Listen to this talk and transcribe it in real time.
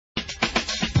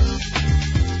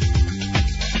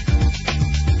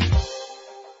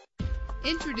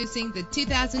Introducing the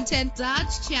 2010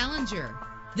 Dodge Challenger.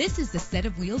 This is the set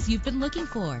of wheels you've been looking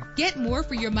for. Get more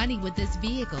for your money with this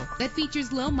vehicle that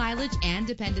features low mileage and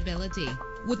dependability.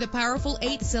 With a powerful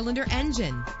 8-cylinder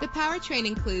engine, the powertrain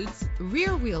includes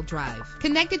rear-wheel drive,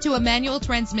 connected to a manual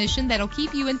transmission that'll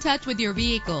keep you in touch with your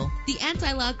vehicle. The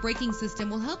anti-lock braking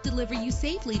system will help deliver you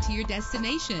safely to your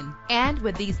destination. And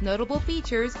with these notable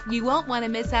features, you won't want to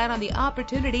miss out on the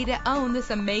opportunity to own this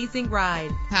amazing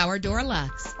ride. Power door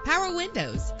locks, power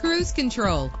windows, cruise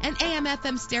control, an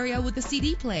AM/FM stereo with a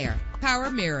CD player,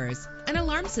 power mirrors, an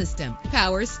alarm system,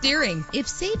 power steering. If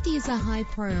safety is a high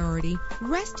priority,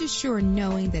 rest assured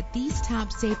knowing that these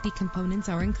top safety components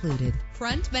are included: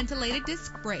 front ventilated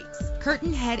disc brakes,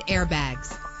 curtain head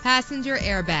airbags, passenger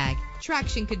airbag,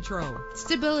 traction control,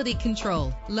 stability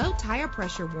control, low tire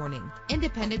pressure warning,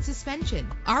 independent suspension.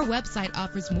 Our website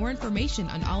offers more information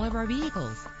on all of our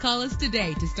vehicles. Call us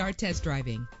today to start test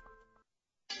driving.